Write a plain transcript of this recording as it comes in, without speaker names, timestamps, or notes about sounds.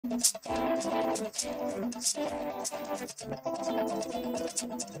Hello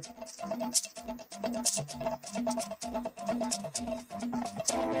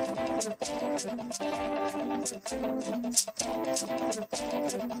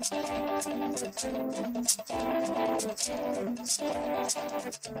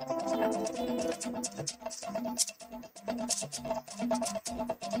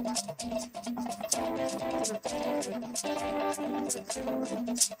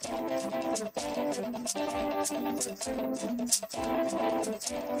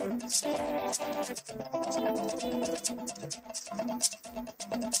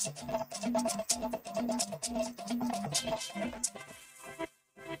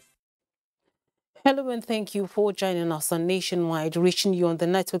and thank you for joining us on Nationwide, reaching you on the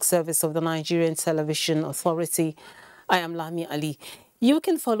network service of the Nigerian Television Authority. I am Lami Ali. You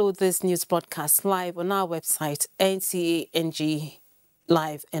can follow this news broadcast live on our website, NTA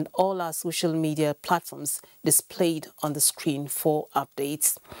Live, and all our social media platforms displayed on the screen for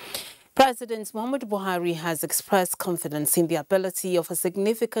updates. President Muhammadu Buhari has expressed confidence in the ability of a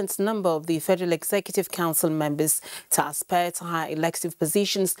significant number of the Federal Executive Council members to aspire to high elective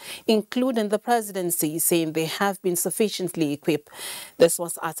positions, including the presidency, saying they have been sufficiently equipped. This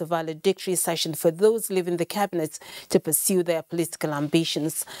was at a valedictory session for those leaving the cabinet to pursue their political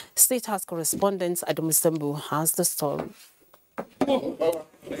ambitions. State House correspondent Adam Sambu has the story.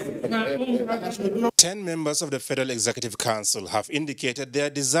 10 members of the Federal Executive Council have indicated their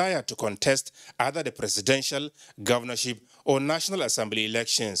desire to contest either the presidential, governorship, or National Assembly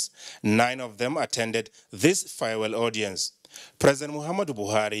elections. 9 of them attended this farewell audience. President Muhammadu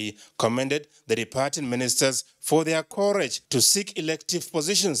Buhari commended the departing ministers for their courage to seek elective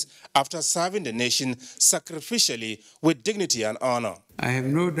positions after serving the nation sacrificially with dignity and honor. I have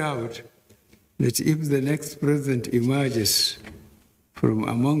no doubt that if the next president emerges from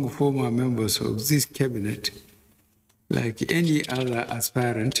among former members of this cabinet, like any other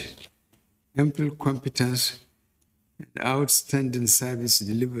aspirant, ample competence and outstanding service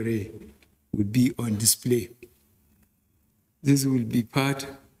delivery would be on display. This will be part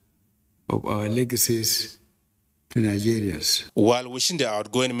of our legacies to Nigerians. While wishing the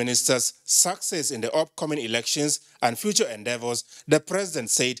outgoing ministers success in the upcoming elections and future endeavors, the president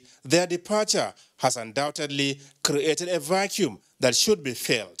said their departure has undoubtedly created a vacuum that should be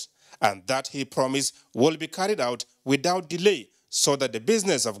filled, and that he promised will be carried out without delay so that the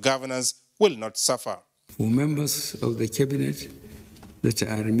business of governance will not suffer. For members of the cabinet that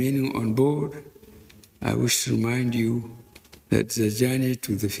are remaining on board, I wish to remind you that the journey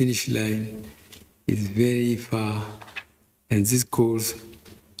to the finish line is very far, and this calls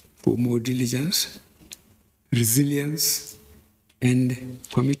for more diligence, resilience, and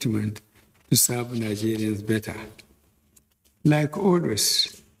commitment to serve Nigerians better. Like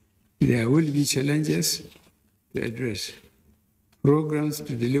always, there will be challenges to address, programs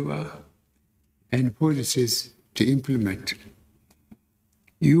to deliver, and policies to implement.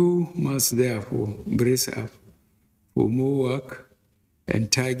 You must therefore brace up for more work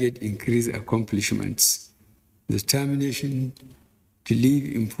and target increased accomplishments. Determination to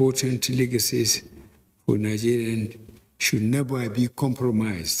leave important legacies for Nigerians should never be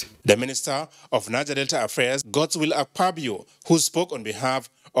compromised. The Minister of Niger Delta Affairs, Godswill Akpabio, who spoke on behalf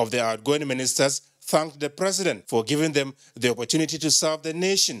of the outgoing ministers, thanked the president for giving them the opportunity to serve the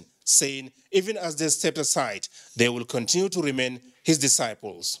nation, saying even as they stepped aside, they will continue to remain his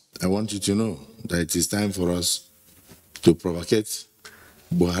disciples. I want you to know that it is time for us to provocate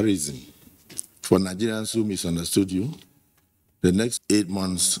Buharism. For Nigerians who misunderstood you, the next 8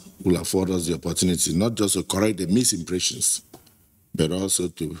 months will afford us the opportunity not just to correct the misimpressions, but also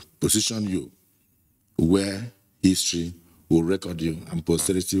to position you where history will record you and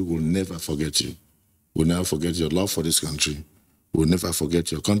posterity will never forget you. Will never forget your love for this country. Will never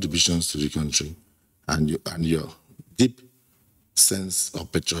forget your contributions to the country and your deep sense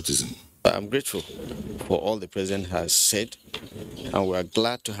of patriotism. I'm grateful for all the president has said, and we are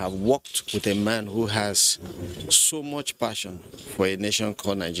glad to have worked with a man who has so much passion for a nation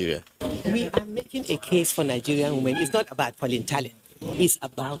called Nigeria. We are making a case for Nigerian women. It's not about falling talent. It's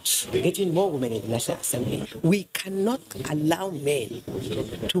about getting more women in the National Assembly. We cannot allow men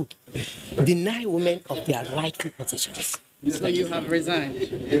to deny women of their rightful positions. So you have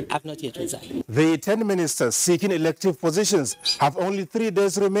resigned? I've not yet resigned. The 10 ministers seeking elective positions have only 3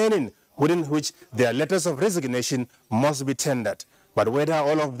 days remaining, within which their letters of resignation must be tendered. But whether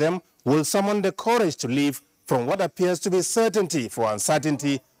all of them will summon the courage to leave from what appears to be certainty for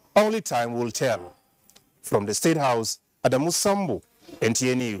uncertainty, only time will tell. From the State House, Adamu Sambu,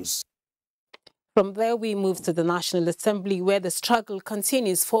 NTA News. From there, we move to the National Assembly, where the struggle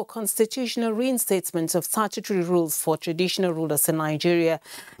continues for constitutional reinstatement of statutory rules for traditional rulers in Nigeria.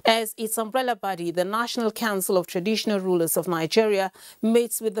 As its umbrella body, the National Council of Traditional Rulers of Nigeria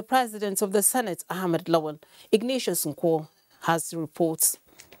meets with the President of the Senate, Ahmed Lawan. Ignatius Nkwo has the reports.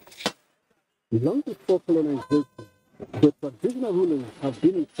 Long before colonization, the traditional rulers have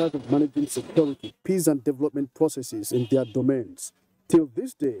been in charge of managing security, peace and development processes in their domains. Till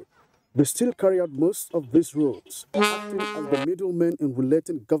this day, they still carry out most of these roles, acting as the middlemen in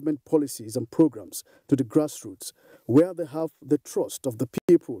relating government policies and programs to the grassroots, where they have the trust of the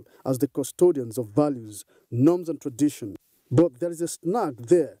people as the custodians of values, norms and traditions. But there is a snag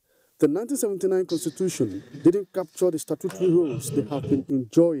there. The 1979 Constitution didn't capture the statutory roles they have been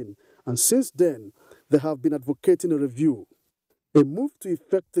enjoying, and since then, they have been advocating a review. A move to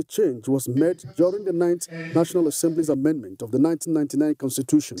effect the change was made during the 9th National Assembly's amendment of the 1999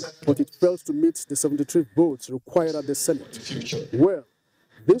 Constitution, but it failed to meet the 73 votes required at the Senate. Well,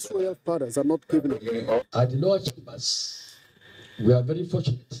 these royal fathers are not giving up. At the lower chambers, we are very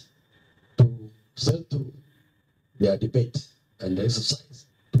fortunate to sail through their debate and the exercise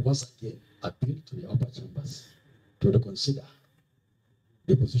to once again appeal to the upper chambers to reconsider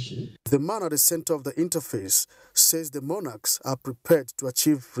the position. The man at the center of the interface says the monarchs are prepared to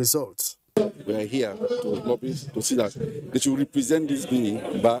achieve results. We are here to lobby to see that they should represent this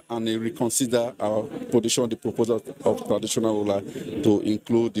bill back and reconsider our position, the proposal of traditional ruler to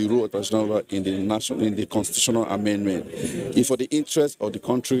include the role of traditional ruler in the constitutional amendment. If for the interest of the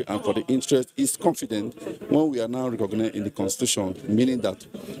country and for the interest is confident when we are now recognized in the constitution, meaning that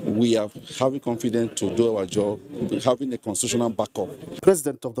we are having confidence to do our job, having a constitutional backup.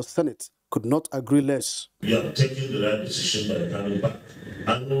 President of the Senate could not agree less. We are taking the right decision by coming back,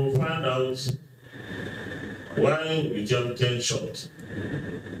 and we'll find out why we jump 10 short,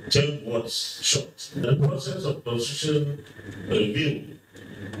 10 words short. The process of constitution review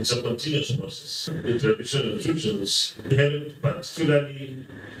is a continuous process. The revision of institutions held particularly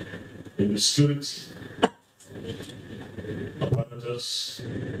in the security apparatus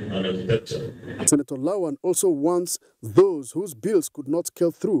and architecture. Senator Lawan also wants those whose bills could not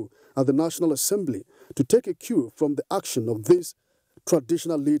scale through at the National Assembly to take a cue from the action of these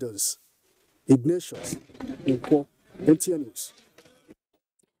traditional leaders. Ignatius Nkwo, NTA News.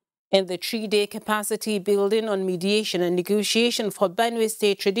 In the 3-day capacity building on mediation and negotiation for Benue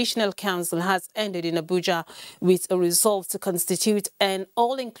State Traditional Council has ended in Abuja with a resolve to constitute an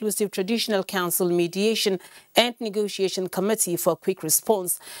all-inclusive Traditional Council mediation and negotiation committee for quick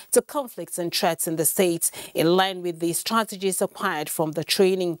response to conflicts and threats in the state, in line with the strategies acquired from the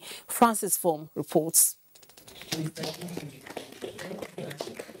training. Francis Form reports.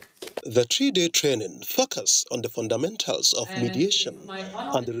 The 3-day training focused on the fundamentals of mediation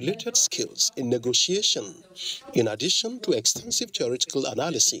and the related skills in negotiation, in addition to extensive theoretical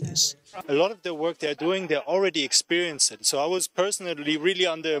analysis. A lot of the work they're doing, they're already experiencing. So I was personally really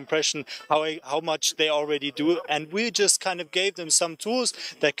under the impression how much they already do, and we just kind of gave them some tools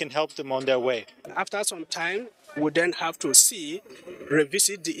that can help them on their way. After some time, we then have to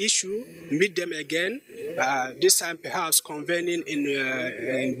revisit the issue, meet them again, this time perhaps convening in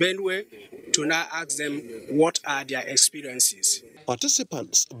Benue to now ask them what are their experiences.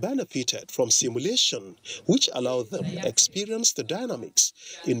 Participants benefited from simulation, which allowed them to experience the dynamics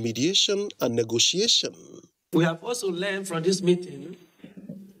in mediation and negotiation. We have also learned from this meeting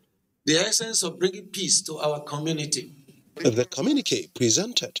the essence of bringing peace to our community. The communique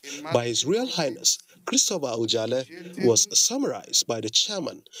presented by His Royal Highness Christopher Ujale was summarized by the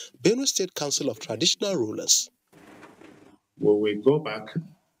chairman, Benue State Council of Traditional Rulers. We will go back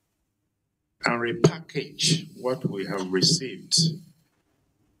and repackage what we have received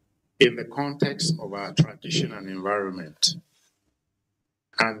in the context of our tradition and environment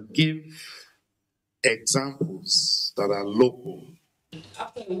and give examples that are local.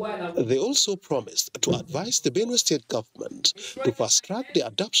 They also promised to advise the Benue State government to fast-track the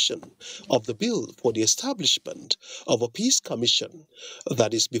adoption of the bill for the establishment of a peace commission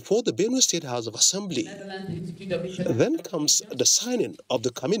that is before the Benue State House of Assembly. Then comes the signing of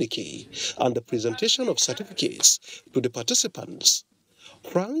the communique and the presentation of certificates to the participants.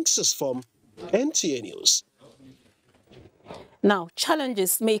 Francis from NTA News. Now,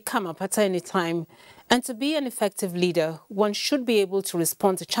 challenges may come up at any time, and to be an effective leader, one should be able to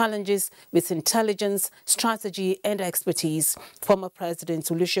respond to challenges with intelligence, strategy, and expertise. Former President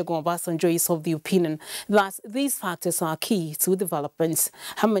Olusegun Obasanjo is of the opinion that these factors are key to development.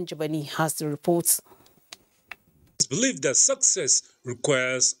 Haman Jabani has the reports. It's believed that success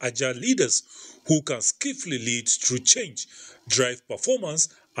requires agile leaders who can skillfully lead through change, drive performance,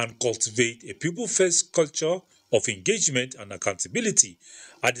 and cultivate a people-first culture of engagement and accountability.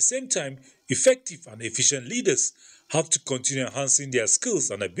 At the same time, effective and efficient leaders have to continue enhancing their skills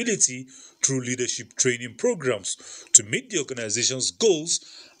and ability through leadership training programs to meet the organization's goals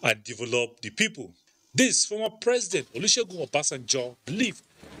and develop the people. This former President Olusegun Obasanjo believed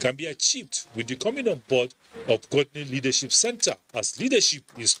can be achieved with the coming on board of Godly Leadership Center. As leadership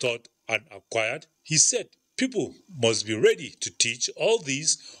is taught and acquired, he said people must be ready to teach all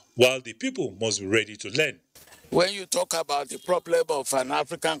these while the people must be ready to learn. When you talk about the problem of an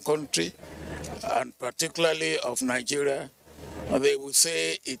African country, and particularly of Nigeria, they will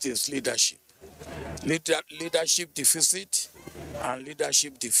say it is leadership. Leadership deficit and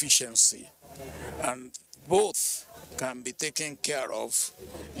leadership deficiency. And both can be taken care of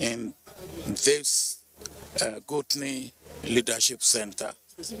in this Gotney Leadership Center.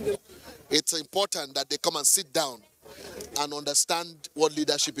 It's important that they come and sit down and understand what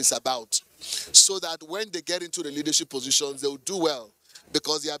leadership is about, so that when they get into the leadership positions, they will do well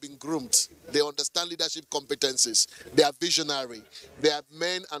because they have been groomed. They understand leadership competencies. They are visionary. They are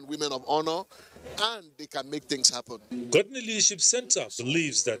men and women of honor, and they can make things happen. Godney Leadership Center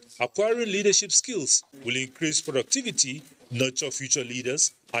believes that acquiring leadership skills will increase productivity, nurture future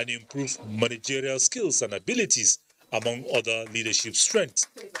leaders, and improve managerial skills and abilities, among other leadership strengths.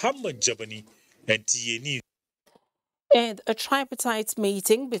 Hamad Jabani, NTA News. And a tripartite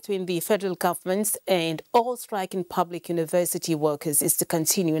meeting between the federal government and all striking public university workers is to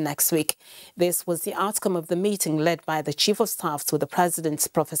continue next week. This was the outcome of the meeting led by the Chief of Staff to the President,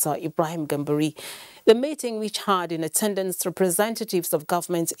 Professor Ibrahim Gambari. The meeting, which had in attendance representatives of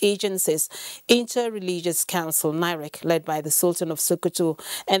government agencies, Inter-Religious Council, NIREC, led by the Sultan of Sokoto,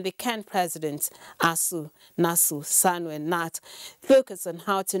 and the CAN President, ASU, NASU, SANU, and NAT, focused on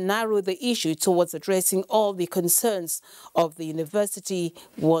how to narrow the issue towards addressing all the concerns of the university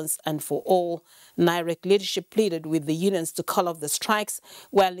once and for all. NIREC leadership pleaded with the unions to call off the strikes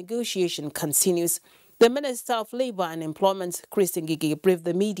while negotiation continues. The Minister of Labour and Employment, Christine Gigi, briefed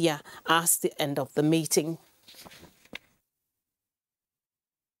the media at the end of the meeting.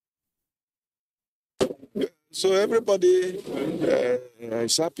 So everybody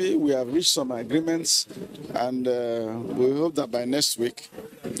is happy. We have reached some agreements, and we hope that by next week,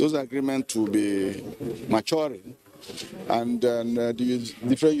 those agreements will be maturing, and then the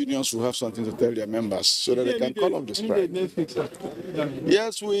different unions will have something to tell their members so that they can call off the strike.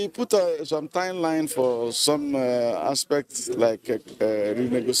 Yes, we put some timeline for some aspects like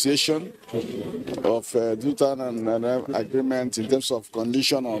renegotiation of Dutan and agreement in terms of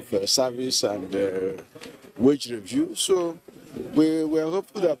condition of service and wage review. So we are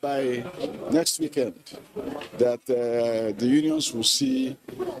hopeful that by next weekend that the unions will see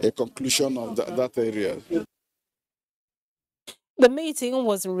a conclusion of that area. The meeting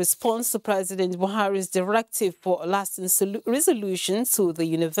was in response to President Buhari's directive for a lasting resolution to the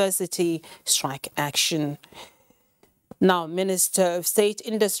university strike action. Now, Minister of State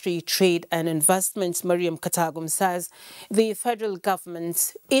Industry, Trade and Investment, Mariam Katagum, says the federal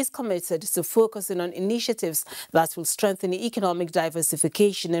government is committed to focusing on initiatives that will strengthen economic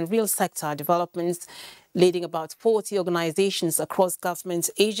diversification and real sector development, leading about 40 organizations across government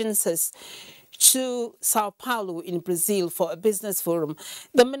agencies to Sao Paulo in Brazil for a business forum.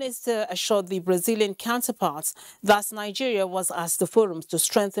 The minister assured the Brazilian counterparts that Nigeria was asked the forums to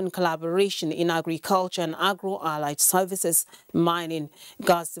strengthen collaboration in agriculture and agro-allied services, mining,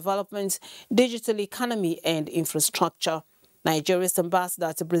 gas development, digital economy and infrastructure. Nigeria's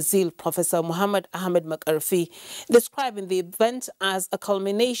ambassador to Brazil, Professor Muhammad Ahmed Makarfi, describing the event as a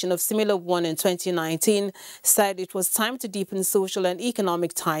culmination of similar one in 2019, said it was time to deepen social and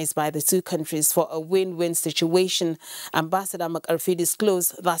economic ties by the two countries for a win-win situation. Ambassador Makarfi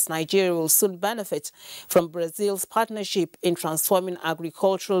disclosed that Nigeria will soon benefit from Brazil's partnership in transforming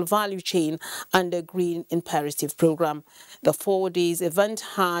agricultural value chain under Green Imperative Program. The 4 days event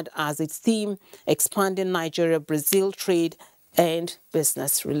had as its theme expanding Nigeria-Brazil trade and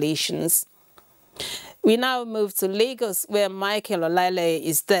business relations. We now move to Lagos, where Michael Olaile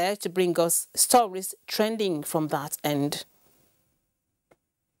is there to bring us stories trending from that end.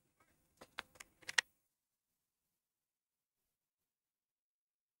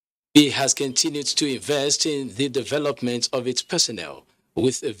 It has continued to invest in the development of its personnel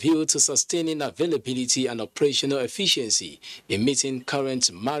with a view to sustaining availability and operational efficiency in meeting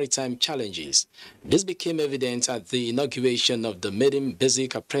current maritime challenges. This became evident at the inauguration of the Maiden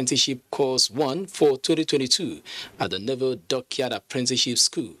Basic Apprenticeship Course 1 for 2022 at the Naval Dockyard Apprenticeship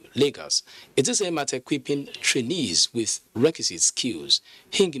School, Lagos. It is aimed at equipping trainees with requisite skills.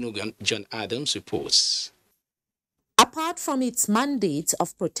 Hinginu John Adams reports. Apart from its mandate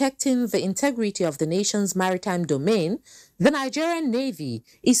of protecting the integrity of the nation's maritime domain, the Nigerian Navy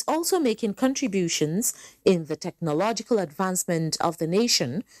is also making contributions in the technological advancement of the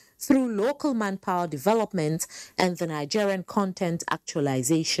nation through local manpower development and the Nigerian content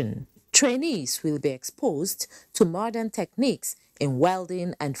actualization. Trainees will be exposed to modern techniques in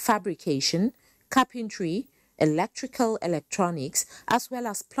welding and fabrication, carpentry, electrical electronics, as well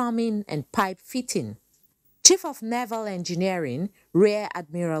as plumbing and pipe fitting. Chief of Naval Engineering, Rear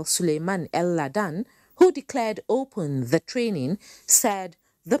Admiral Suleiman El Ladan, who declared open the training, said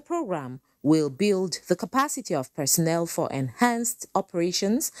the program will build the capacity of personnel for enhanced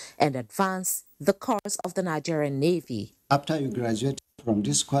operations and advance the course of the Nigerian Navy. After you graduate from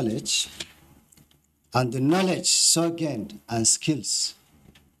this college, and the knowledge so gained and skills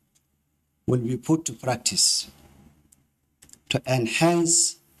will be put to practice to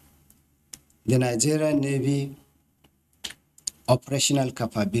enhance the Nigerian Navy operational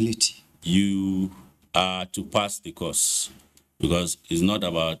capability. You are to pass the course because it's not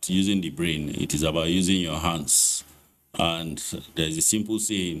about using the brain, it is about using your hands. And there's a simple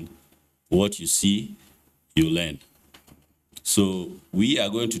saying, what you see, you learn. So we are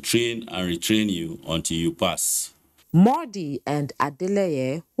going to train and retrain you until you pass. Mordi and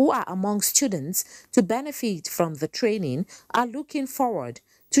Adeleye, who are among students to benefit from the training, are looking forward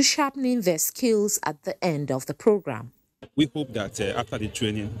to sharpening their skills at the end of the program. We hope that after the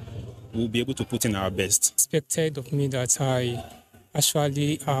training, we'll be able to put in our best. Expected of me that I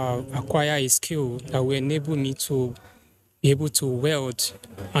actually acquire a skill that will enable me to be able to weld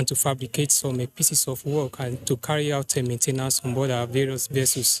and to fabricate some pieces of work and to carry out maintenance on board our various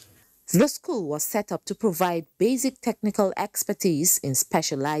vessels. The school was set up to provide basic technical expertise in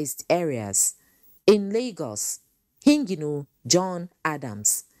specialized areas. In Lagos, Hinginu John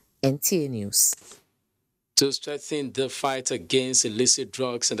Adams, NTA News. To strengthen the fight against illicit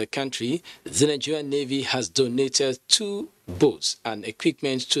drugs in the country, the Nigerian Navy has donated 2 boats and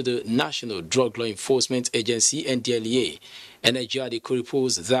equipment to the National Drug Law Enforcement Agency, NDLEA. Nigeria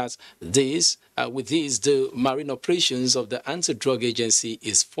reports that with this, the marine operations of the anti-drug agency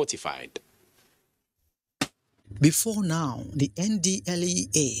is fortified. Before now, the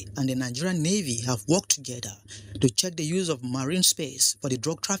NDLEA and the Nigerian Navy have worked together to check the use of marine space for the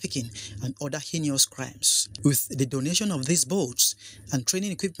drug trafficking and other heinous crimes. With the donation of these boats and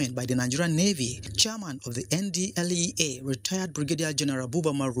training equipment by the Nigerian Navy, Chairman of the NDLEA, retired Brigadier General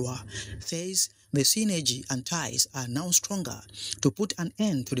Buba Marwa, says the synergy and ties are now stronger to put an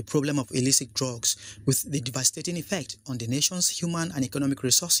end to the problem of illicit drugs with the devastating effect on the nation's human and economic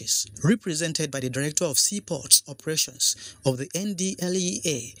resources. Represented by the Director of Seaports Operations of the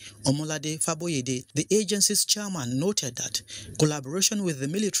NDLEA, Omolade Faboyede, the agency's chairman noted that collaboration with the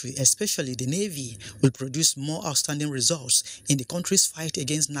military, especially the Navy, will produce more outstanding results in the country's fight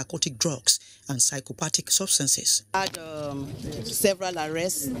against narcotic drugs and psychopathic substances. Had several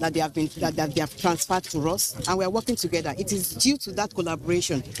arrests that they have transferred to us, and we are working together. It is due to that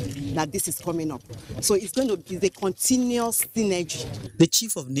collaboration that this is coming up. So it's going to be the continuous synergy. The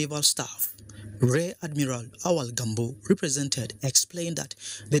Chief of Naval Staff, Rear Admiral Awal Gambo, explained that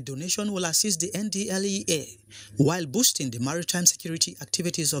the donation will assist the NDLEA while boosting the maritime security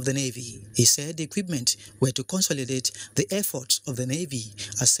activities of the Navy. He said the equipment were to consolidate the efforts of the Navy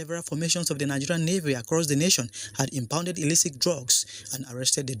as several formations of the Nigerian Navy across the nation had impounded illicit drugs and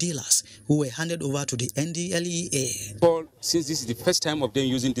arrested the dealers who were handed over to the NDLEA. Paul, since this is the first time of them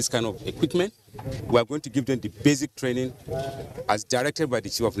using this kind of equipment, we are going to give them the basic training as directed by the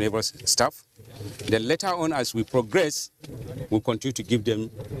Chief of Naval Staff. Then later on, as we progress, we'll continue to give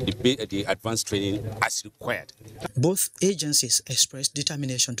them the advanced training as required. Both agencies expressed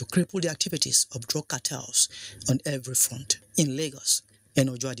determination to cripple the activities of drug cartels on every front. In Lagos,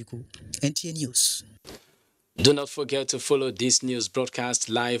 Enojo Adiku, NTA News. Do not forget to follow this news broadcast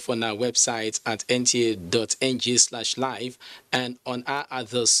live on our website at nta.ng/live and on our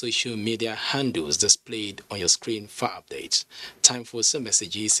other social media handles displayed on your screen for updates. Time for some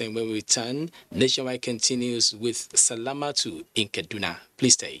messages, and when we return, Nationwide continues with Salamatu in Kaduna.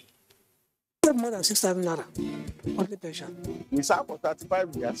 Please stay. More than 6,000 naira monthly pension. We serve for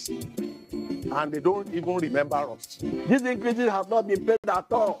 35 years and they don't even remember us. These increases have not been paid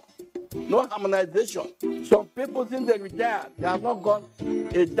at all. No harmonization. Some people, since they retired, they have not got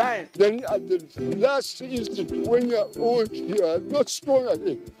a dime. Then at the last instant, when you are old, you are not strong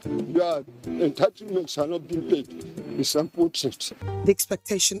again. Your entitlements are not being paid. It's unfortunate. The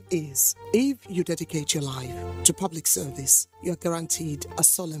expectation is, if you dedicate your life to public service, you are guaranteed a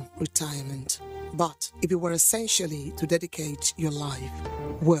solemn retirement. But if you were essentially to dedicate your life,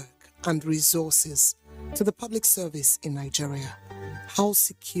 work, and resources To the public service in Nigeria, how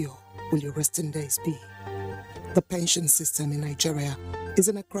secure will your resting days be? The pension system in Nigeria is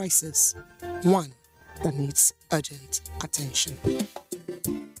in a crisis, one that needs urgent attention.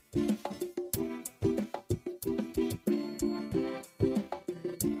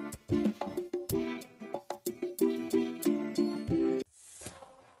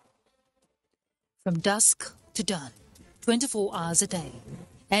 From dusk to dawn, 24 hours a day,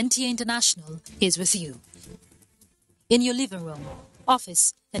 NTA International is with you. In your living room,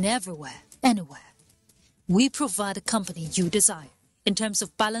 office, and everywhere, anywhere. We provide the company you desire in terms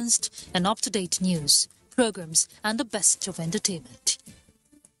of balanced and up-to-date news, programs, and the best of entertainment.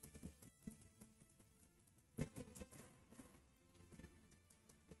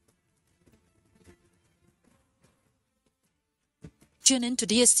 Tune in to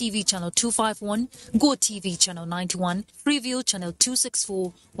DSTV channel 251, GoTV channel 91, Freeview channel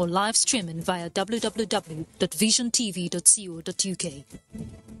 264, or live streaming via www.visiontv.co.uk.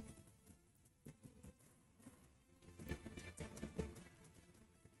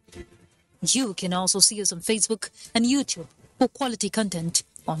 You can also see us on Facebook and YouTube for quality content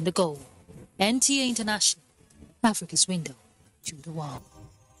on the go. NTA International, Africa's window to the world.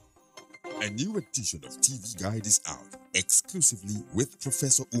 A new edition of TV Guide is out, exclusively with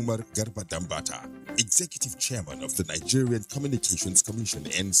Professor Umar Garba Dambata, Executive Chairman of the Nigerian Communications Commission,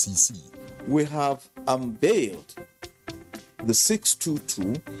 NCC. We have unveiled the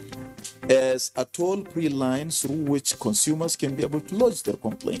 622 as a toll-free line through which consumers can be able to lodge their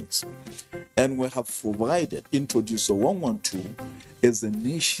complaints. And we have introduced the 112 as a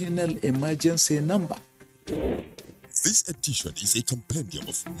national emergency number. This edition is a compendium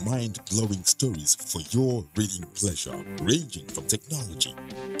of mind-blowing stories for your reading pleasure, ranging from technology,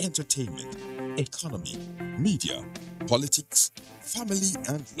 entertainment, economy, media, politics, family,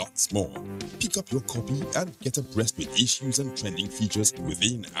 and lots more. Pick up your copy and get abreast with issues and trending features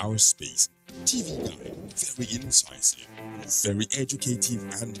within our space. TV Guide, very incisive, very educative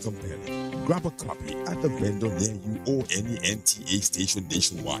and compelling. Grab a copy at the vendor near you or any NTA station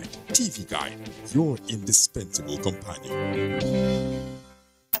nationwide. TV Guide, your indispensable companion.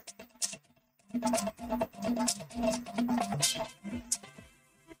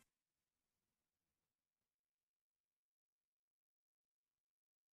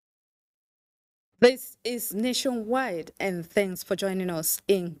 This is Nationwide, and thanks for joining us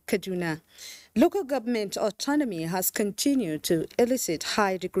in Kaduna. Local government autonomy has continued to elicit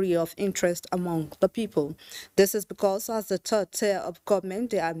high degree of interest among the people. This is because as the third tier of government,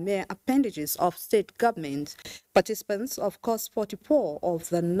 they are mere appendages of state government. Participants of Course 44 of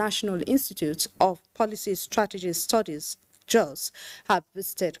the National Institute of Policy Strategy Studies JOS have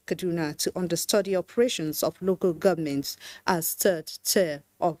visited Kaduna to understudy operations of local governments as third tier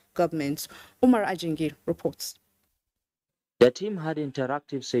of government. Umar Ajingi reports. The team had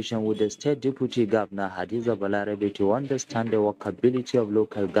interactive session with the State Deputy Governor Hadiza Balarabe to understand the workability of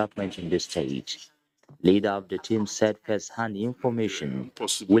local government in the state. Leader of the team said first-hand information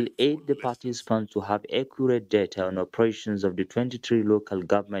will aid the participants to have accurate data on operations of the 23 local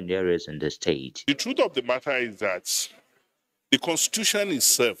government areas in the state. The truth of the matter is that the Constitution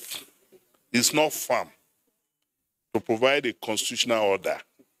itself is not firm to provide a constitutional order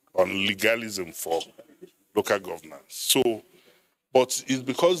on legalism for local governance. So, but it's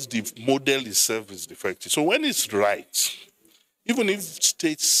because the model itself is defective. So when it's right, even if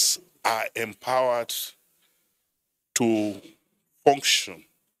states are empowered to function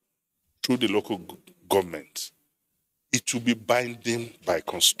through the local government, it will be binding by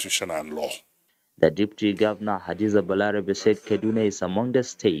constitution and law. The Deputy Governor Hadiza Balarabe said Kaduna is among the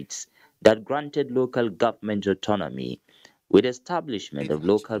states that granted local government autonomy, with establishment of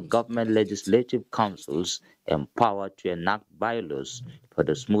local government legislative councils empowered to enact bylaws for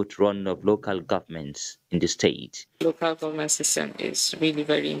the smooth run of local governments in the state. Local government system is really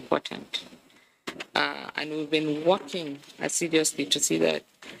very important. And we've been working assiduously to see that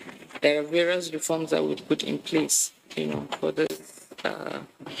there are various reforms that we put in place, for this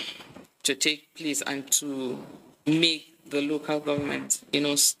to take place and to make the local government,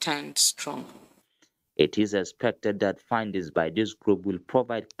 stand strong. It is expected that findings by this group will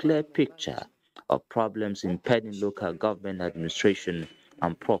provide clear picture of problems impeding local government administration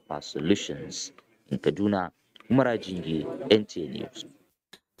and proper solutions. In Kaduna, Umar Ajingi, NTA News.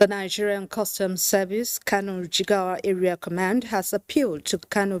 The Nigerian Customs Service Kano Jigawa Area Command has appealed to the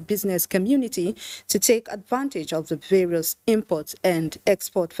Kano business community to take advantage of the various import and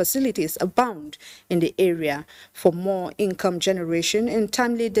export facilities abound in the area for more income generation and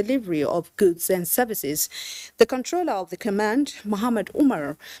timely delivery of goods and services. The controller of the command, Muhammad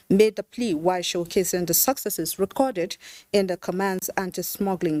Umar, made the plea while showcasing the successes recorded in the command's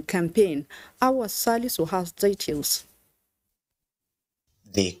anti-smuggling campaign. Our Salisu has details.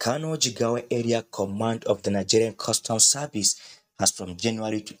 The Kano Jigawa Area Command of the Nigerian Customs Service has from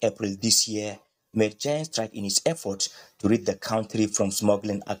January to April this year made giant strides in its effort to rid the country from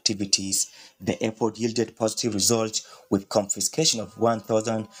smuggling activities. The effort yielded positive results with confiscation of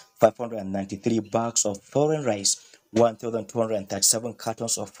 1,593 bags of foreign rice, 1,237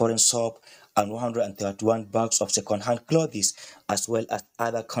 cartons of foreign soap, and 131 bags of second-hand clothes, as well as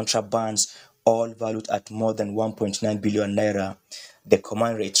other contrabands, all valued at more than 1.9 billion naira. The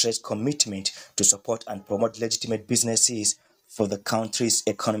command reiterates commitment to support and promote legitimate businesses for the country's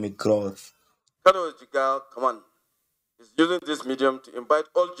economic growth. Kano Jigawa Command is using this medium to invite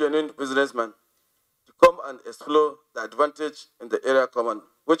all genuine businessmen to come and explore the advantage in the area command,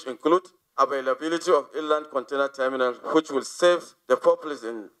 which include availability of inland container terminal, which will save the populace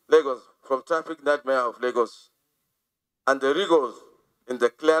in Lagos from traffic nightmare of Lagos, and the rigors in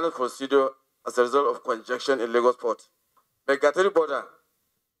the clearance procedure as a result of congestion in Lagos port. Migratory border,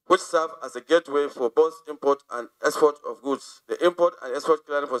 which serve as a gateway for both import and export of goods. The import and export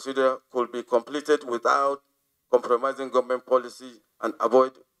clearance procedure could be completed without compromising government policy and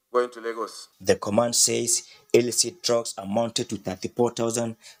avoid going to Lagos. The command says illicit drugs amounted to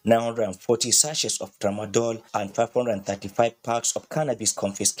 34,940 sachets of tramadol and 535 packs of cannabis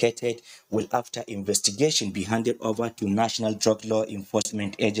confiscated will, after investigation, be handed over to National Drug Law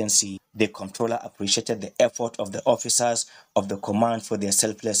Enforcement Agency. The controller appreciated the effort of the officers of the command for their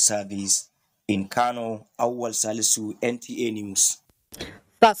selfless service. In Kano, Awal Salisu, NTA News.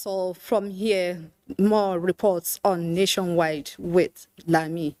 That's all from here. More reports on Nationwide with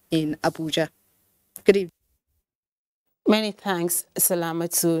Lami in Abuja. Good evening. Many thanks,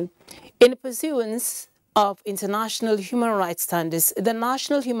 Salamatu. In pursuance of international human rights standards, the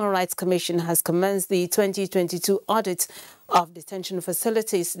National Human Rights Commission has commenced the 2022 audit of detention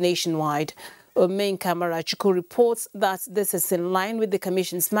facilities nationwide. Main Kamarachuku reports that this is in line with the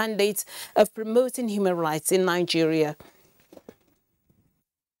Commission's mandate of promoting human rights in Nigeria.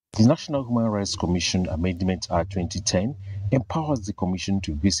 The National Human Rights Commission Amendment Act 2010 empowers the Commission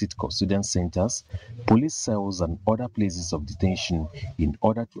to visit custodian centers, police cells, and other places of detention in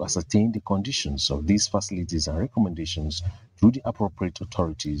order to ascertain the conditions of these facilities and recommendations to the appropriate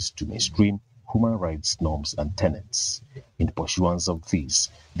authorities to mainstream human rights norms and tenets. In pursuance of this,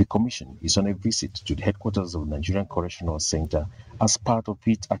 the Commission is on a visit to the headquarters of the Nigerian Correctional Center as part of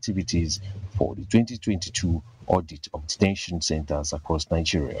its activities for the 2022 audit of detention centers across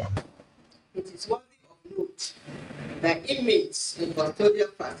Nigeria. It is worthy of note that inmates in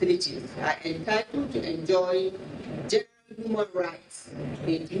custodial facilities are entitled to enjoy general human rights,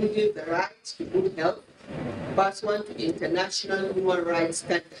 including the right to good health, pursuant to international human rights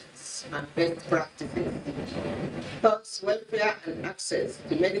standards and best practices. Thus, welfare and access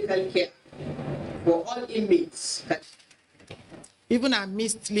to medical care for all inmates can. Even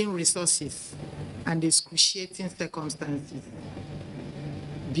amidst lean resources and excruciating circumstances,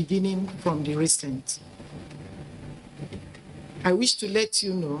 beginning from the recent, I wish to let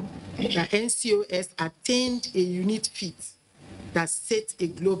you know that NCOS attained a unit feat that set a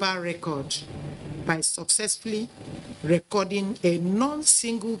global record by successfully recording a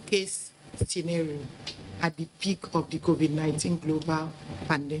non-single case scenario at the peak of the COVID-19 global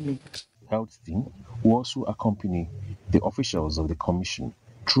pandemic. Health team will also accompany the officials of the Commission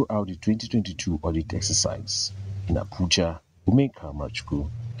throughout the 2022 audit exercise. In Abuja, Umeka Machku,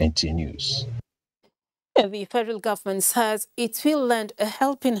 NTA News. The federal government says it will lend a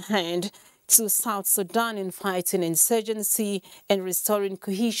helping hand to South Sudan in fighting insurgency and restoring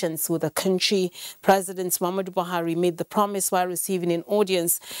cohesion to the country. President Muhammadu Buhari made the promise while receiving in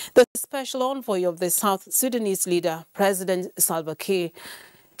audience the special envoy of the South Sudanese leader, President Salva Kiir.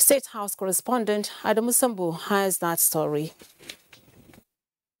 State House correspondent Adamu Sambu has that story.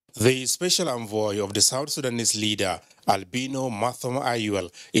 The special envoy of the South Sudanese leader, Albino Mathom Ayuel,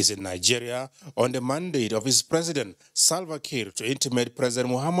 is in Nigeria on the mandate of his president, Salva Kiir, to intimate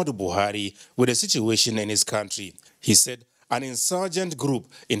President Muhammadu Buhari with the situation in his country. He said an insurgent group,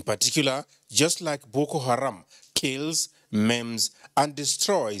 in particular, just like Boko Haram, kills, maims, and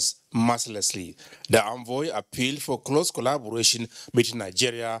destroys mercilessly. The envoy appealed for close collaboration between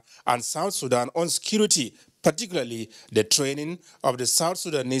Nigeria and South Sudan on security, particularly the training of the South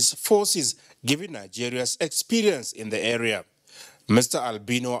Sudanese forces, given Nigeria's experience in the area. Mr.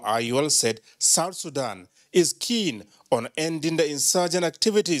 Albino Ayuel said South Sudan is keen on ending the insurgent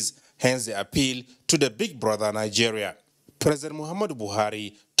activities, hence the appeal to the big brother Nigeria. President Muhammadu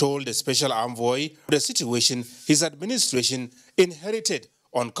Buhari told the special envoy the situation his administration inherited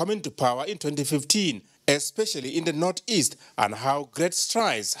on coming to power in 2015, especially in the northeast, and how great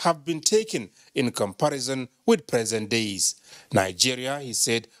strides have been taken in comparison with present days. Nigeria, he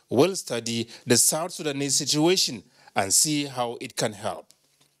said, will study the South Sudanese situation and see how it can help.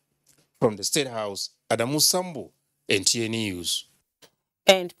 From the State House, Adamu Sambu, NTA News.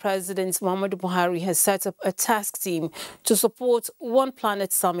 And President Muhammadu Buhari has set up a task team to support One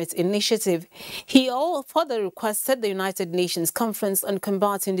Planet Summit initiative. He further requested the United Nations Conference on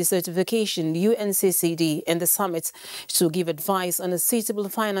Combating Desertification, UNCCD, and the summit to give advice on a suitable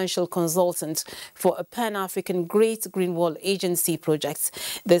financial consultant for a Pan-African Great Green Wall Agency project.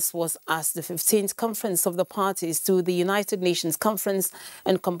 This was as the 15th conference of the parties to the United Nations Conference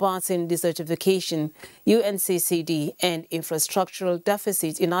on Combating Desertification, UNCCD, and Infrastructural Deficit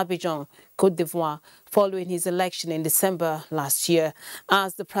in Abidjan, Côte d'Ivoire, following his election in December last year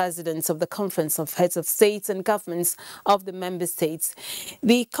as the president of the Conference of Heads of States and Governments of the member states.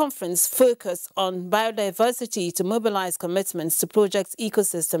 The conference focused on biodiversity to mobilize commitments to project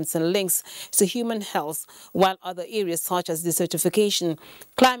ecosystems and links to human health, while other areas such as desertification,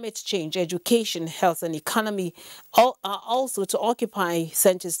 climate change, education, health and economy are also to occupy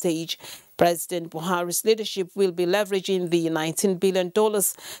center stage. President Buhari's leadership will be leveraging the $19 billion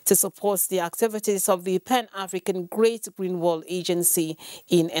to support the activities of the Pan-African Great Green Wall Agency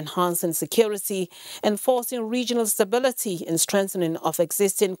in enhancing security, enforcing regional stability, and strengthening of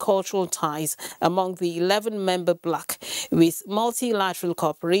existing cultural ties among the 11-member bloc, with multilateral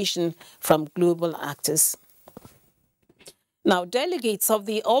cooperation from global actors. Now, delegates of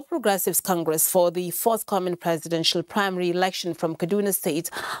the All Progressives Congress for the forthcoming presidential primary election from Kaduna State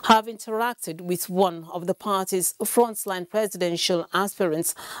have interacted with one of the party's frontline presidential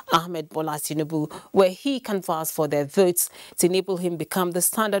aspirants, Ahmed Bola Tinubu, where he canvassed for their votes to enable him become the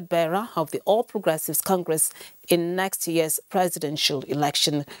standard bearer of the All Progressives Congress in next year's presidential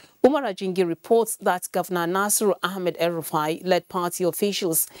election. Umar Ajingi reports that Governor Nasiru Ahmed El-Rufai led party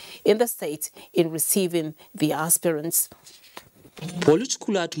officials in the state in receiving the aspirants.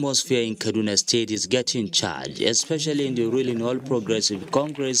 Political atmosphere in Kaduna State is getting charged, especially in the ruling All Progressive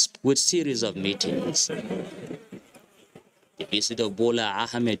Congress, with series of meetings. The visit of Bola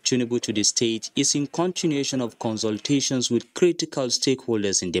Ahmed Tinubu to the state is in continuation of consultations with critical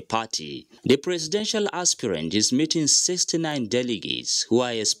stakeholders in the party. The presidential aspirant is meeting 69 delegates who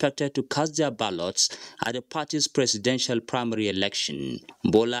are expected to cast their ballots at the party's presidential primary election.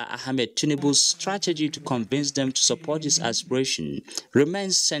 Bola Ahmed Tinubu's strategy to convince them to support his aspiration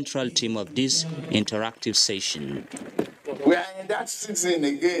remains central theme of this interactive session. We are in that season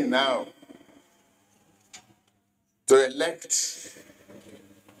again now, to elect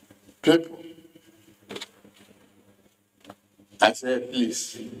people. I said,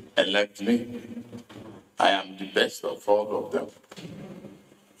 please elect me. I am the best of all of them.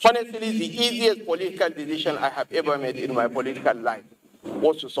 Honestly, the easiest political decision I have ever made in my political life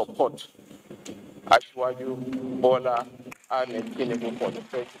was to support Ashwaju Bola Ahmed Tinubu for the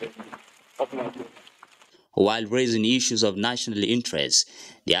president of Nigeria. While raising issues of national interest,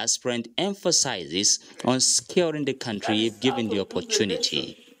 the aspirant emphasizes on securing the country if given the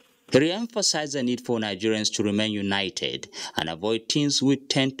opportunity. He re-emphasized the need for Nigerians to remain united and avoid things which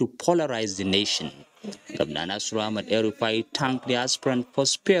tend to polarize the nation. Governor Nasiru Ahmed El-Rufai thanked the aspirant for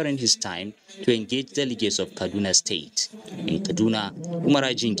sparing his time to engage delegates of Kaduna State. In Kaduna, Umar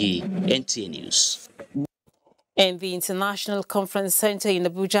Ajingi, NTA News. And the International Conference Center in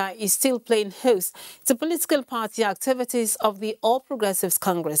Abuja is still playing host to political party activities of the All Progressives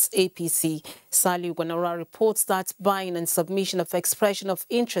Congress, APC. Saliu Gwanora reports that buying and submission of expression of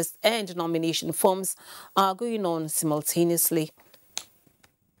interest and nomination forms are going on simultaneously.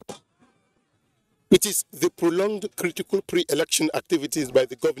 It is the prolonged critical pre-election activities by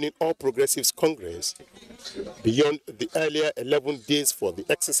the governing All Progressives Congress. Beyond the earlier 11 days for the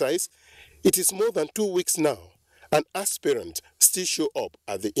exercise, it is more than 2 weeks now. An aspirant still show up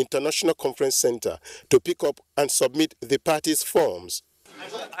at the International Conference Center to pick up and submit the party's forms.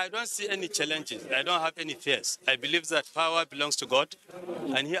 I don't see any challenges. I don't have any fears. I believe that power belongs to God,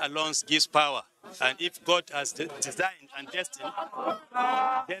 and He alone gives power And if God has designed and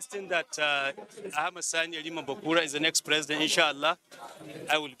destined that Ahmed Sani Elima Bakura is the next president, inshallah,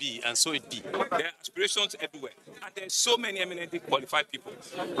 I will be, and so it be. There are aspirations everywhere, and there's so many eminently qualified people,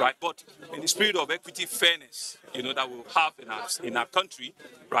 right? But in the spirit of equity, fairness, that we'll have in our country,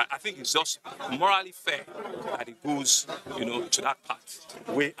 right? I think it's just morally fair that it goes, to that path.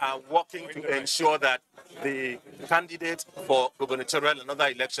 We are working to ensure that the candidate for gubernatorial and other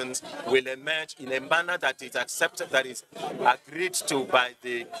elections will emerge in a manner that is accepted, that is agreed to by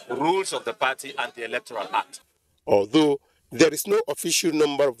the rules of the party and the Electoral Act. Although there is no official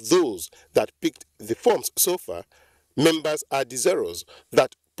number of those that picked the forms so far, members are desirous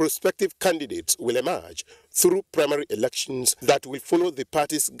that prospective candidates will emerge through primary elections that will follow the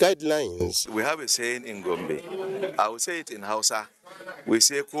party's guidelines. We have a saying in Gombe. I will say it in Hausa. We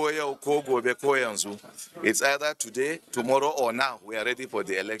say, Koya ko gobe koyanzu. It's either today, tomorrow, or now. We are ready for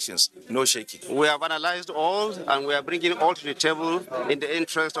the elections. No shaking. We have analyzed all, and we are bringing all to the table in the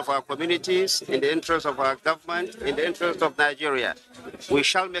interest of our communities, in the interest of our government, in the interest of Nigeria. We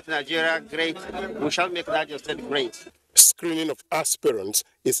shall make Nigeria great. We shall make Nigeria State great. Screening of aspirants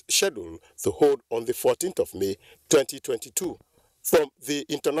is scheduled to hold on the 14th of May, 2022. From the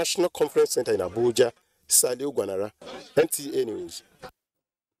International Conference Center in Abuja, Saliu Gwanara, NTA News.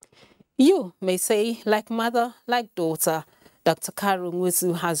 You may say, like mother, like daughter. Dr. Karu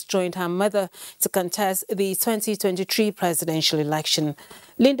Nwuzu has joined her mother to contest the 2023 presidential election.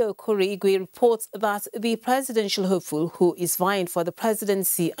 Linda Okori-Igwe reports that the presidential hopeful, who is vying for the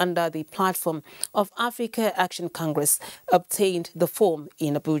presidency under the platform of Africa Action Congress, obtained the form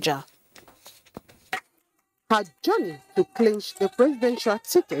in Abuja. Her journey to clinch the presidential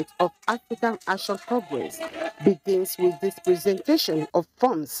ticket of African Action Congress begins with this presentation of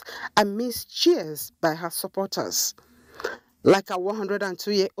forms amidst cheers by her supporters. Like a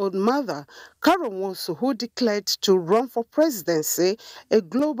 102-year-old mother, Karen Nwuzu, who declared to run for presidency, a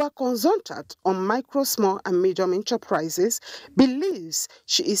global consultant on micro, small and medium enterprises, believes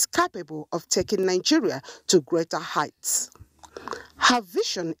she is capable of taking Nigeria to greater heights. Her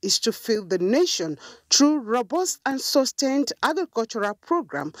vision is to fill the nation through robust and sustained agricultural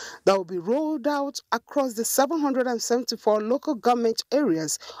program that will be rolled out across the 774 local government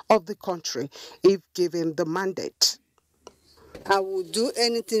areas of the country if given the mandate. I will do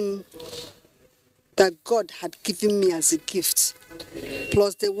anything that God had given me as a gift,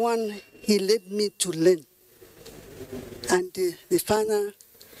 plus the one He led me to learn, and the final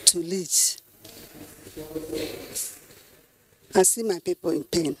to lead. I see my people in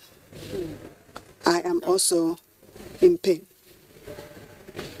pain. I am also in pain.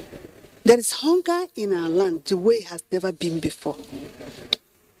 There is hunger in our land the way it has never been before.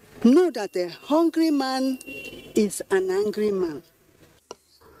 Know that a hungry man is an angry man.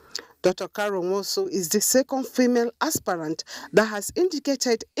 Dr. Karen Nwuzu is the second female aspirant that has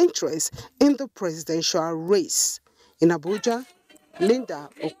indicated interest in the presidential race. In Abuja, Linda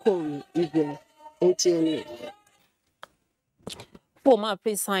Okori-Igwe, NTA. Former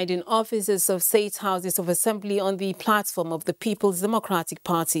presiding officers of state houses of assembly on the platform of the People's Democratic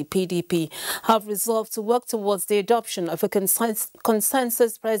Party, PDP, have resolved to work towards the adoption of a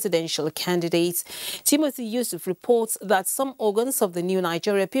consensus presidential candidate. Timothy Yusuf reports that some organs of the new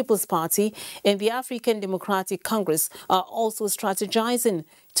Nigeria People's Party and the African Democratic Congress are also strategizing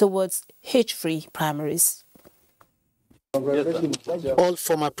towards hitch-free primaries. All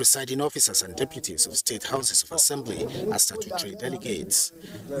former presiding officers and deputies of state houses of assembly are statutory delegates.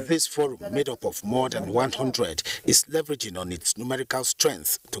 This forum, made up of more than 100, is leveraging on its numerical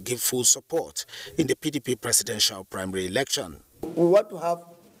strength to give full support in the PDP presidential primary election. We want to have,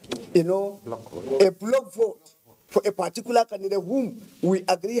 a block vote for a particular candidate whom we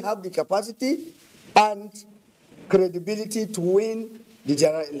agree have the capacity and credibility to win the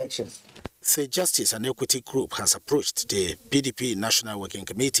general elections. The Justice and Equity Group has approached the PDP National Working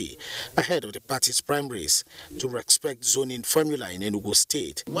Committee ahead of the party's primaries to respect zoning formula in Enugu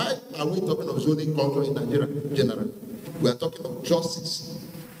State. Why are we talking of zoning culture in Nigeria generally? We are talking of justice,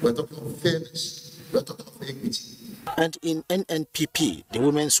 we are talking of fairness, we are talking of equity. And in NNPP, the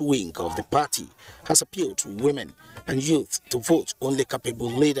women's wing of the party has appealed to women and youth to vote only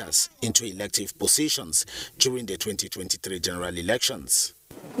capable leaders into elective positions during the 2023 general elections.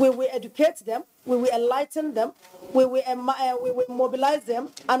 We will educate them, we will enlighten them, we will mobilize them,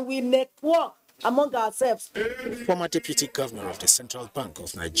 and we network among ourselves. Former Deputy Governor of the Central Bank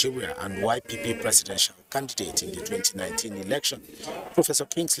of Nigeria and YPP presidential candidate in the 2019 election, Professor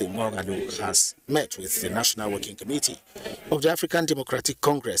Kingsley Moghalu, has met with the National Working Committee of the African Democratic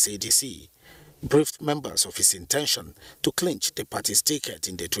Congress, ADC, briefed members of his intention to clinch the party's ticket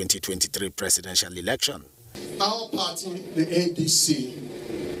in the 2023 presidential election. Our party, the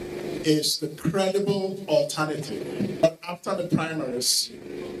ADC, is the credible alternative. But after the primaries,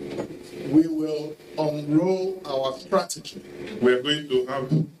 we will unroll our strategy. We are going to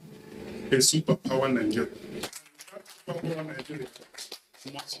have a superpower Nigeria. That superpower Nigeria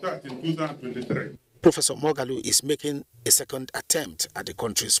must start in 2023. Professor Moghalu is making a second attempt at the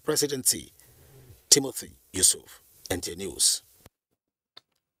country's presidency. Timothy Yusuf, NTA News.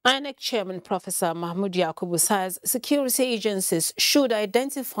 INEC Chairman Professor Mahmoud Yakubu says security agencies should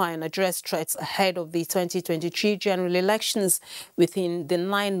identify and address threats ahead of the 2023 general elections within the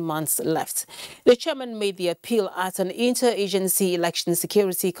 9 months left. The chairman made the appeal at an interagency election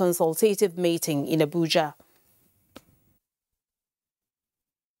security consultative meeting in Abuja.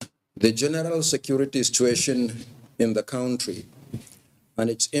 The general security situation in the country and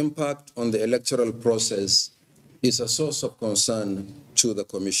its impact on the electoral process is a source of concern to the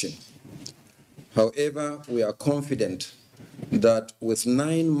Commission. However, we are confident that with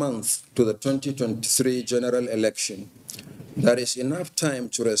 9 months to the 2023 general election, there is enough time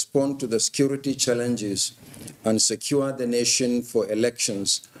to respond to the security challenges and secure the nation for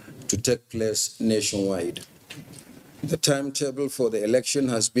elections to take place nationwide. The timetable for the election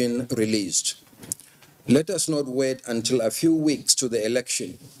has been released. Let us not wait until a few weeks to the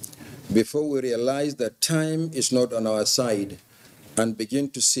election before we realize that time is not on our side and begin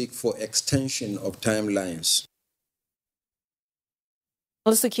to seek for extension of timelines.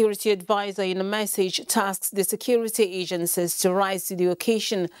 The security advisor in a message tasks the security agencies to rise to the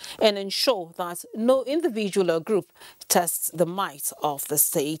occasion and ensure that no individual or group tests the might of the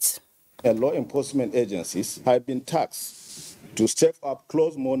state. Law enforcement agencies have been tasked to step up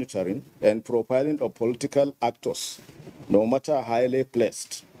close monitoring and profiling of political actors, no matter highly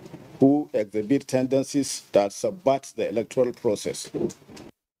placed, who exhibit tendencies that subvert the electoral process.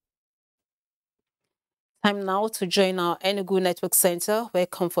 Time now to join our Enugu Network Center, where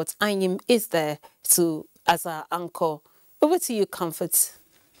Comfort Anyim is there as our anchor. Over to you, Comfort.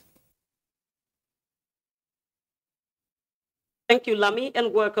 Thank you, Lami,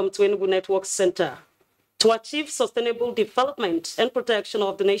 and welcome to Enugu Network Center. To achieve sustainable development and protection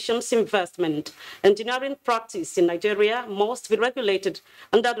of the nation's investment, engineering practice in Nigeria must be regulated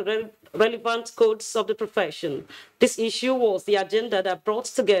under the relevant codes of the profession. This issue was the agenda that brought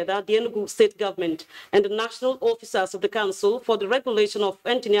together the Enugu state government and the national officers of the Council for the Regulation of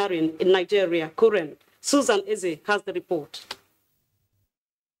Engineering in Nigeria, CUREN. Susan Eze has the report.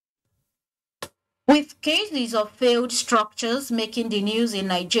 With cases of failed structures making the news in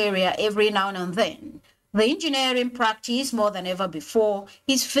Nigeria every now and then, the engineering practice, more than ever before,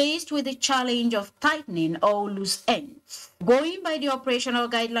 is faced with the challenge of tightening all loose ends. Going by the operational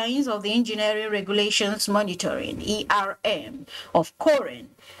guidelines of the Engineering Regulations Monitoring, ERM, of COREN,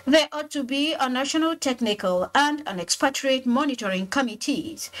 there ought to be a national technical and an expatriate monitoring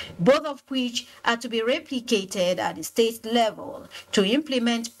committees, both of which are to be replicated at the state level to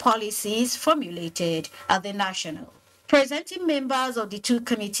implement policies formulated at the national. Presenting members of the two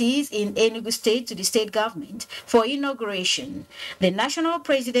committees in Enugu State to the state government for inauguration, the national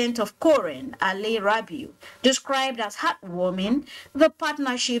president of COREN, Ali Rabiu, described as heartwarming the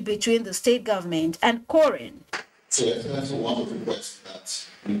partnership between the state government and COREN. So, Excellency, we want to request that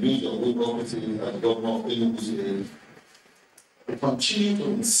we use your good committee and governor of Enugu State to continue to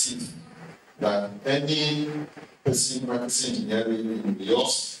insist that any person practicing engineering in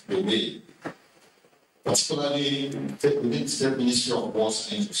yours the way, particularly within the State Ministry of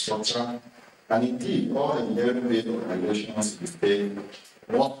Works and Infrastructure, and indeed all engineering-based organizations in the state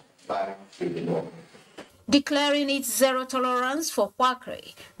work by the law. Declaring its zero tolerance for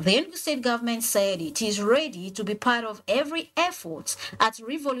quackery, the Enugu state government said it is ready to be part of every effort at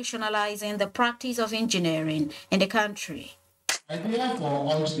revolutionizing the practice of engineering in the country. I therefore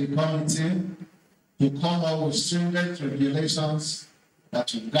urge the committee to come up with stringent regulations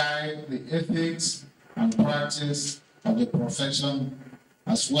that will guide the ethics and practice of the profession,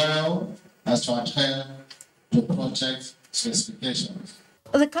 as well as to adhere to project specifications.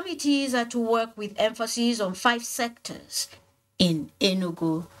 The committees are to work with emphasis on 5 sectors. In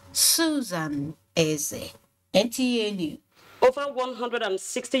Enugu, Susan Eze, NTA News. Over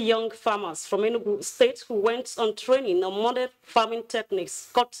 160 young farmers from Enugu State who went on training on modern farming techniques,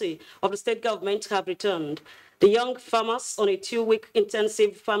 courtesy of the state government, have returned. The young farmers on a 2-week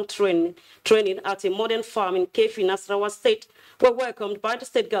intensive farm training at a modern farm in Kefi, Nasarawa State, were welcomed by the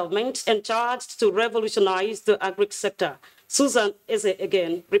state government and charged to revolutionize the agri sector. Susan Eze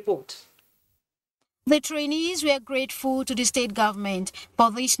again report. The trainees were grateful to the state government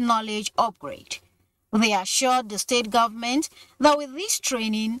for this knowledge upgrade. They assured the state government that with this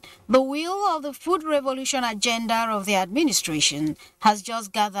training, the wheel of the food revolution agenda of the administration has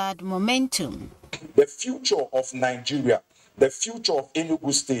just gathered momentum. The future of Nigeria, the future of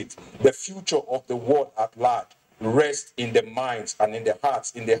Enugu State, the future of the world at large rests in the minds and in the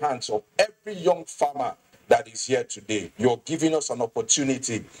hearts, in the hands of every young farmer that is here today. You're giving us an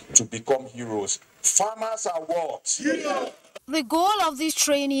opportunity to become heroes. Farmers are what? The goal of this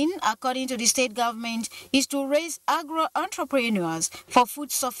training, according to the state government, is to raise agro-entrepreneurs for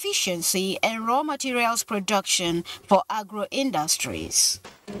food sufficiency and raw materials production for agro-industries.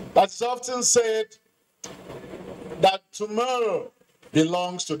 It's often said that tomorrow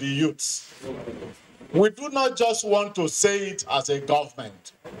belongs to the youths. We do not just want to say it as a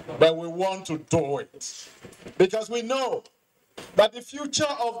government, but we want to do it. Because we know that the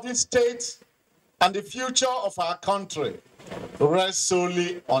future of this state and the future of our country rests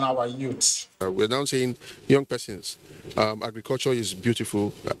solely on our youth. We're now saying, young persons, agriculture is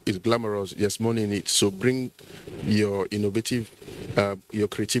beautiful, it's glamorous, there's money in it. So bring your innovative, your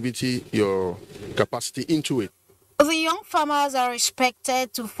creativity, your capacity into it. The young farmers are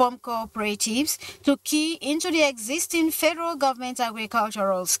expected to form cooperatives to key into the existing federal government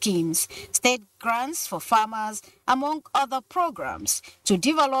agricultural schemes, state grants for farmers, among other programs, to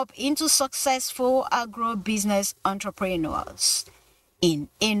develop into successful agro-business entrepreneurs. In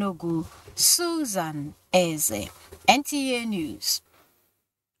Enugu, Susan Eze, NTA News.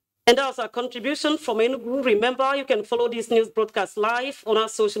 And that's our contribution from Enugu. Remember, you can follow this news broadcast live on our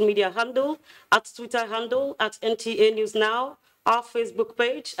social media handle, at Twitter handle, at NTA News Now, our Facebook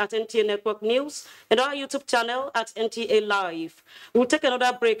page at NTA Network News, and our YouTube channel at NTA Live. We'll take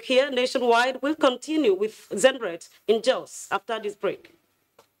another break here. Nationwide, we'll continue with Zenret in Jos after this break.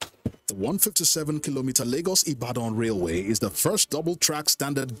 The 157-kilometer Lagos-Ibadan Railway is the first double-track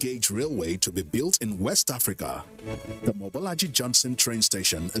standard gauge railway to be built in West Africa. The Mobolaji Johnson train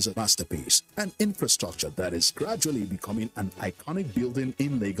station is a masterpiece, an infrastructure that is gradually becoming an iconic building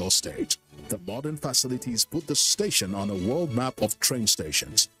in Lagos State. The modern facilities put the station on a world map of train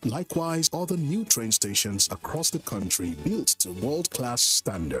stations. Likewise, other new train stations across the country built to world-class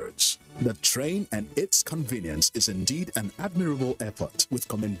standards. The train and its convenience is indeed an admirable effort, with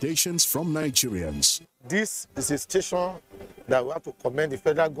commendations from Nigerians. This is a station that we have to commend the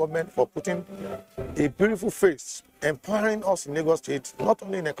federal government for putting a beautiful face, empowering us in Lagos State, not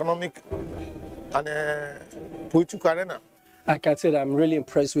only in economic and political arena. I can say that I'm really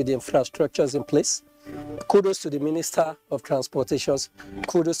impressed with the infrastructures in place. Kudos to the Minister of Transportations.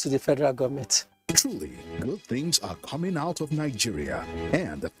 Kudos to the federal government. Truly, good things are coming out of Nigeria,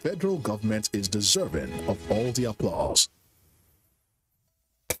 and the federal government is deserving of all the applause.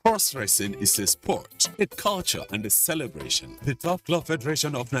 Horse racing is a sport, a culture, and a celebration. The Top Club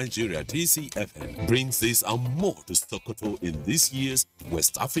Federation of Nigeria, TCFN, brings this and more to Sokoto in this year's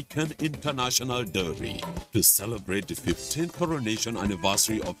West African International Derby to celebrate the 15th coronation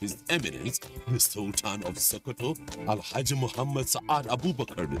anniversary of His Eminence, the Sultan of Sokoto, Alhaji Muhammad Saad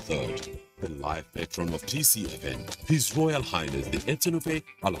Abubakar III. The life patron of TCFN, His Royal Highness the Etinope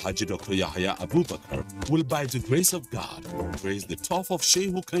Alhaji Dr. Yahya Abubakar, will by the grace of God grace the turf of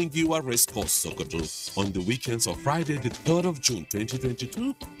Shehu Kangiwa Racecourse Sokoto on the weekends of Friday the 3rd of June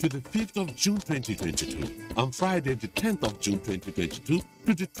 2022 to the 5th of June 2022 and Friday the 10th of June 2022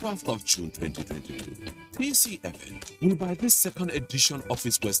 to the 12th of June 2022. TCFN will by this second edition of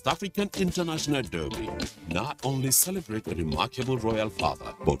its West African International Derby not only celebrate a remarkable royal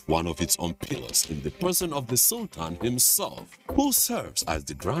father, but one of its own pillars in the person of the Sultan himself, who serves as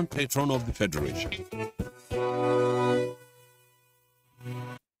the Grand Patron of the Federation.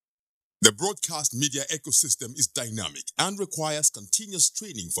 The broadcast media ecosystem is dynamic and requires continuous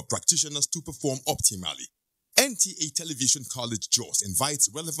training for practitioners to perform optimally. NTA Television College Jos invites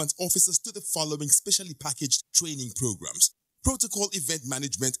relevant officers to the following specially packaged training programs: Protocol Event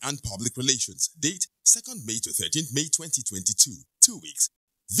Management and Public Relations, date 2nd May to 13th May 2022, 2 weeks.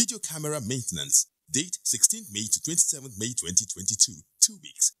 Video Camera Maintenance, date 16th May to 27th May 2022, 2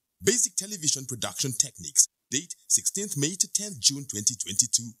 weeks. Basic Television Production Techniques, date 16th May to 10th June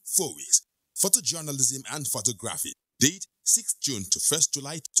 2022, 4 weeks. Photojournalism and Photography, date 6th June to 1st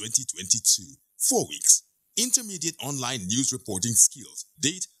July 2022, 4 weeks. Intermediate Online News Reporting Skills,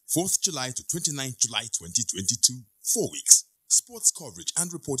 date 4th July to 29th July 2022, 4 weeks. Sports Coverage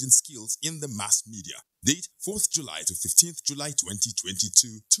and Reporting Skills in the Mass Media, date 4th July to 15th July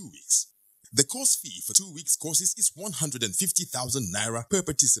 2022, 2 weeks. The course fee for 2 weeks courses is 150,000 Naira per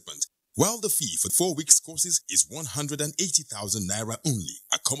participant, while the fee for 4 weeks courses is 180,000 Naira only,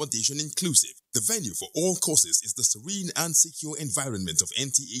 accommodation inclusive. The venue for all courses is the serene and secure environment of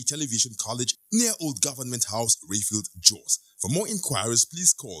NTA Television College near Old Government House, Rayfield, Jos. For more inquiries,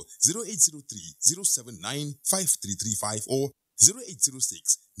 please call 0803-079-5335 or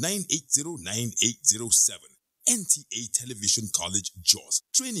 0806-980-9807. NTA Television College, Jos,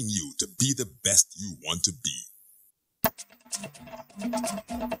 training you to be the best you want to be.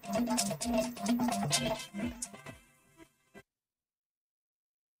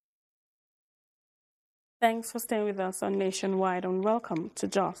 Thanks for staying with us on Nationwide and welcome to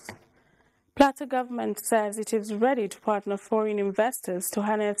Jos. Plateau government says it is ready to partner foreign investors to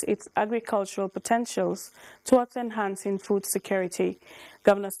harness its agricultural potentials towards enhancing food security.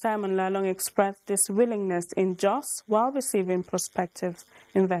 Governor Simon Lalong expressed this willingness in Jos while receiving prospective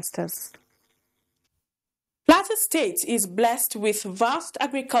investors. Plateau State is blessed with vast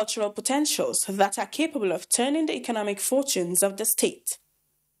agricultural potentials that are capable of turning the economic fortunes of the state.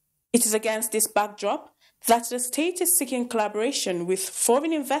 It is against this backdrop that the state is seeking collaboration with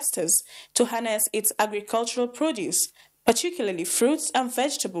foreign investors to harness its agricultural produce, particularly fruits and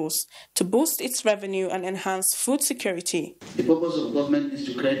vegetables, to boost its revenue and enhance food security. The purpose of government is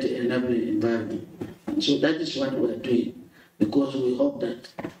to create an enabling environment. And so that is what we are doing, because we hope that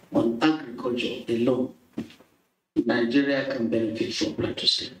on agriculture alone, Nigeria can benefit from Plateau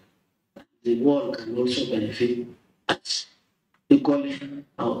State. The world can also benefit us. Equally,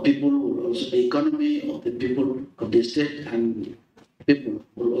 our people will also, the economy of the people of the state and people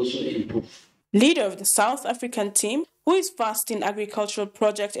will also improve. Leader of the South African team, who is vast in agricultural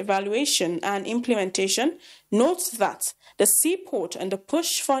project evaluation and implementation, notes that the seaport and the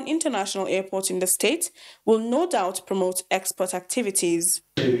push for an international airport in the state will no doubt promote export activities.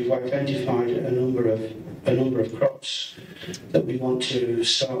 We've identified a number of crops that we want to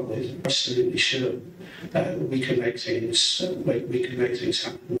start with. Absolutely sure we can make things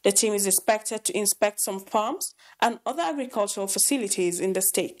happen. The team is expected to inspect some farms and other agricultural facilities in the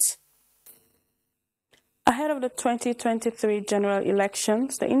state. Ahead of the 2023 general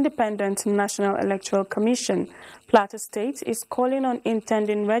elections, the Independent National Electoral Commission, Plateau State, is calling on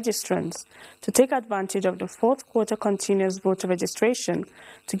intending registrants to take advantage of the fourth quarter continuous voter registration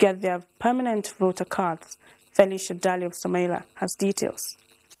to get their permanent voter cards. Felicia Daly of Somalia has details.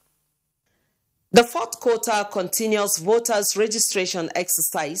 The fourth quarter continuous voters registration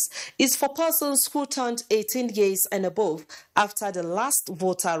exercise is for persons who turned 18 years and above after the last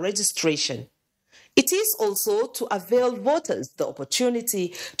voter registration. It is also to avail voters the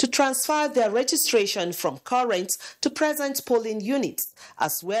opportunity to transfer their registration from current to present polling units,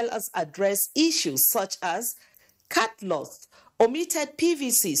 as well as address issues such as card loss, omitted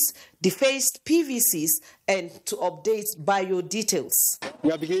PVCs, defaced PVCs, and to update bio details.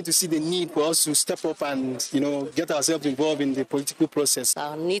 We are beginning to see the need for us to step up and, get ourselves involved in the political process.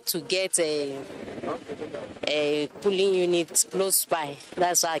 I need to get a polling unit close by.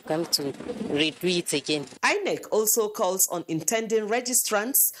 That's why I come to redo it again. INEC also calls on intending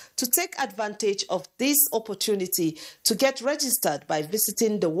registrants to take advantage of this opportunity to get registered by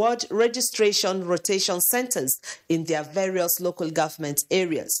visiting the ward registration rotation centers in their various local government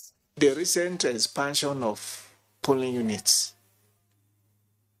areas. The recent expansion of polling units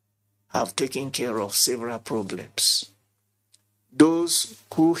have taken care of several problems. Those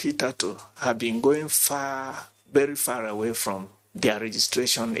who hitherto have been going very far away from their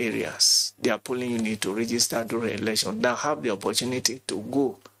registration areas, their polling unit to register during election, now have the opportunity to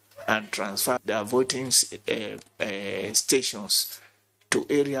go and transfer their voting stations to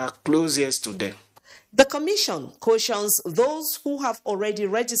area closest to them. The Commission cautions those who have already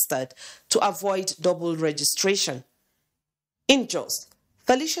registered to avoid double registration. In Jos,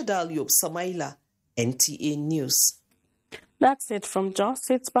 Felicia Dalyub, Samaila, NTA News. That's it from Jos.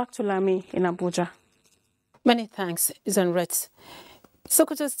 It's back to Lami in Abuja. Many thanks, Izanret.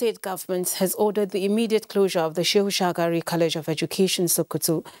 Sokoto State Government has ordered the immediate closure of the Shehu Shagari College of Education,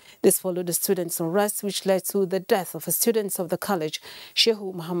 Sokoto. This followed the students' unrest, which led to the death of a student of the college,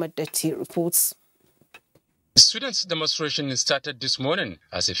 Shehu Muhammad Detti reports. The students' demonstration started this morning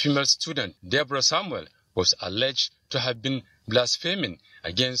as a female student, Deborah Samuel, was alleged to have been blaspheming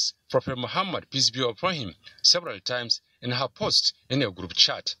against Prophet Muhammad, peace be upon him, several times in her post in a group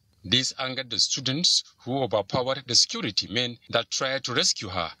chat. This angered the students, who overpowered the security men that tried to rescue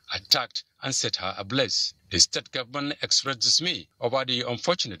her, attacked and set her ablaze. The state government expressed dismay over the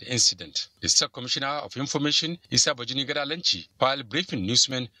unfortunate incident. The State Commissioner of Information, Issa Bojinigara Lenchi, while briefing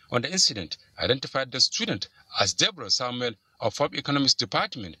newsmen on the incident, identified the student as Deborah Samuel of Home Economics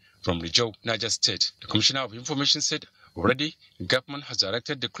Department from Rijau, Niger State. The Commissioner of Information said already the government has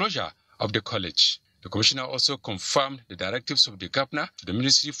directed the closure of the college. The commissioner also confirmed the directives of the governor to the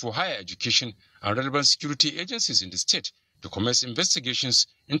Ministry for Higher Education and relevant security agencies in the state to commence investigations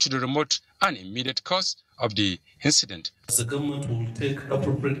into the remote and immediate cause of the incident. The government will take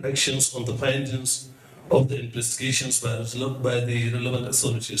appropriate actions on the findings of the investigations by the relevant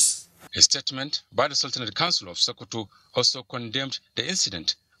authorities. A statement by the Sultanate Council of Sokoto also condemned the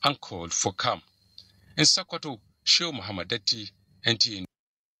incident and called for calm. In Sokoto, Sheikh Muhammad Datti, NTA.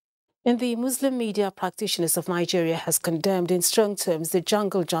 And the Muslim media practitioners of Nigeria has condemned in strong terms the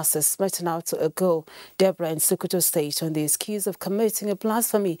jungle justice meted out to a girl, Deborah, in Sokoto State on the excuse of committing a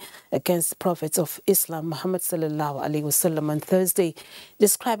blasphemy against the Prophet of Islam, Muhammad sallallahu alaihi wasallam, on Thursday,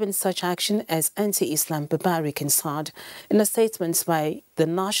 describing such action as anti-Islam, barbaric and sad. In a statement by the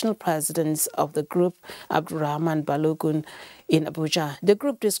national president of the group, Abdurrahman Balogun, in Abuja, the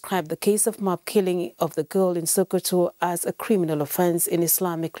group described the case of mob killing of the girl in Sokoto as a criminal offense in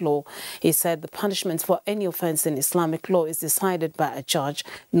Islamic law. He said the punishment for any offense in Islamic law is decided by a judge.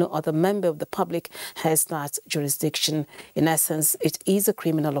 No other member of the public has that jurisdiction. In essence, it is a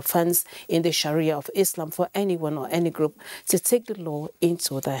criminal offense in the Sharia of Islam for anyone or any group to take the law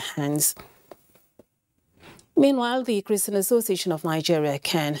into their hands. Meanwhile, the Christian Association of Nigeria,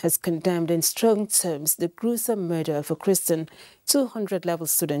 CAN, has condemned in strong terms the gruesome murder of a Christian 200-level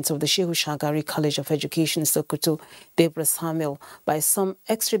student of the Shehu Shagari College of Education, Sokoto, Deborah Samuel, by some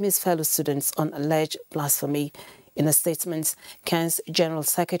extremist fellow students on alleged blasphemy. In a statement, CAN's General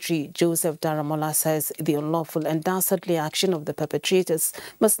Secretary Joseph Daramola says the unlawful and dastardly action of the perpetrators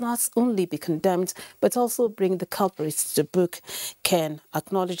must not only be condemned, but also bring the culprits to book. CAN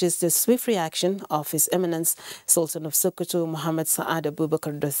acknowledges the swift reaction of His Eminence, Sultan of Sokoto, Muhammad Saad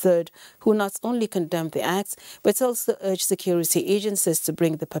Abubakar III, who not only condemned the act, but also urged security agencies to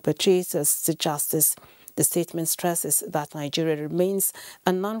bring the perpetrators to justice. The statement stresses that Nigeria remains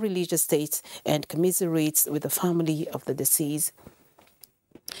a non-religious state and commiserates with the family of the deceased.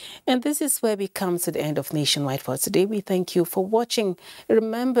 And this is where we come to the end of Nationwide for today. We thank you for watching.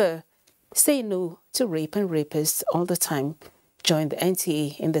 Remember, say no to rape and rapists all the time. Join the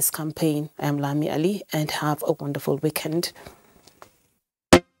NTA in this campaign. I am Lami Ali, and have a wonderful weekend.